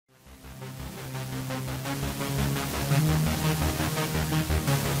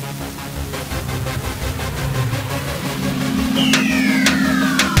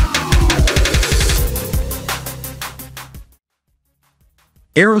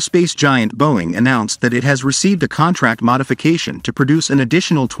Aerospace giant Boeing announced that it has received a contract modification to produce an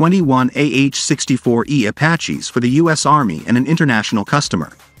additional 21 AH-64E Apaches for the U.S. Army and an international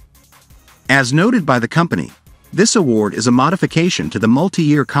customer. As noted by the company, this award is a modification to the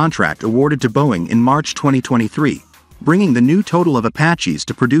multi-year contract awarded to Boeing in March 2023, bringing the new total of Apaches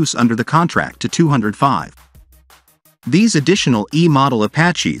to produce under the contract to 205. These additional E-model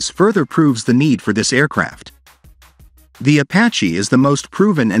Apaches further proves the need for this aircraft. The Apache is the most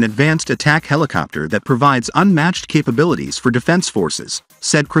proven and advanced attack helicopter that provides unmatched capabilities for defense forces,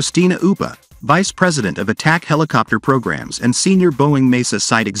 said Christina Upah, Vice President of Attack Helicopter Programs and Senior Boeing Mesa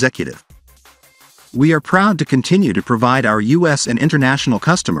Site Executive. We are proud to continue to provide our U.S. and international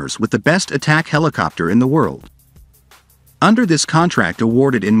customers with the best attack helicopter in the world. Under this contract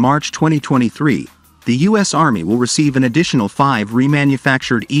awarded in March 2023, the U.S. Army will receive an additional 5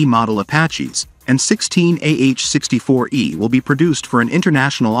 remanufactured E-model Apaches, and 16 AH-64E will be produced for an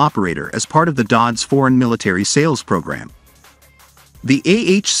international operator as part of the DoD's Foreign Military Sales Program. The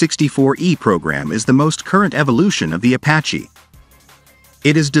AH-64E program is the most current evolution of the Apache.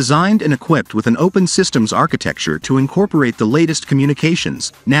 It is designed and equipped with an open systems architecture to incorporate the latest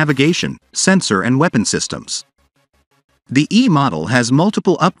communications, navigation, sensor and weapon systems. The E-model has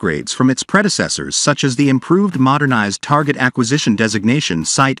multiple upgrades from its predecessors, such as the improved modernized Target Acquisition Designation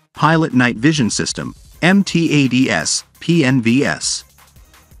Sight Pilot Night Vision System, MTADS, PNVS.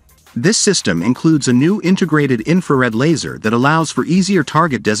 This system includes a new integrated infrared laser that allows for easier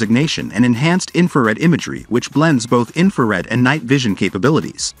target designation and enhanced infrared imagery, which blends both infrared and night vision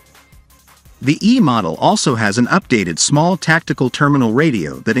capabilities. The E-model also has an updated small tactical terminal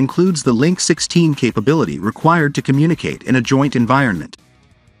radio that includes the Link 16 capability required to communicate in a joint environment.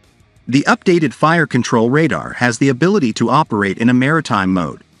 The updated fire control radar has the ability to operate in a maritime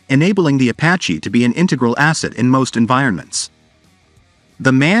mode, enabling the Apache to be an integral asset in most environments.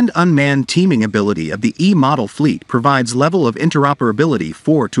 The manned-unmanned teaming ability of the E-model fleet provides level of interoperability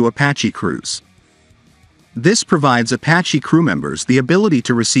to Apache crews. This provides Apache crew members the ability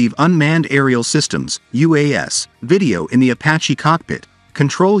to receive unmanned aerial systems, UAS, video in the Apache cockpit,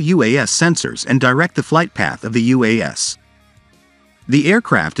 control UAS sensors and direct the flight path of the UAS. The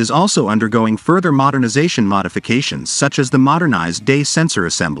aircraft is also undergoing further modernization modifications such as the modernized day sensor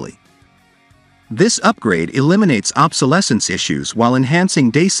assembly. This upgrade eliminates obsolescence issues while enhancing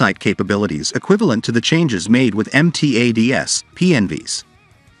day sight capabilities equivalent to the changes made with MTADS, PNVs.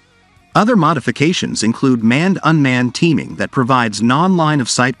 Other modifications include manned-unmanned teaming that provides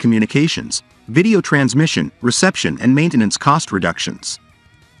non-line-of-sight communications, video transmission, reception and maintenance cost reductions.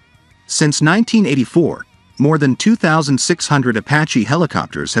 Since 1984, more than 2,600 Apache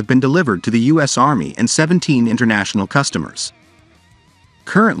helicopters have been delivered to the U.S. Army and 17 international customers.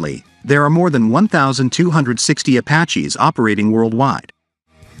 Currently, there are more than 1,260 Apaches operating worldwide.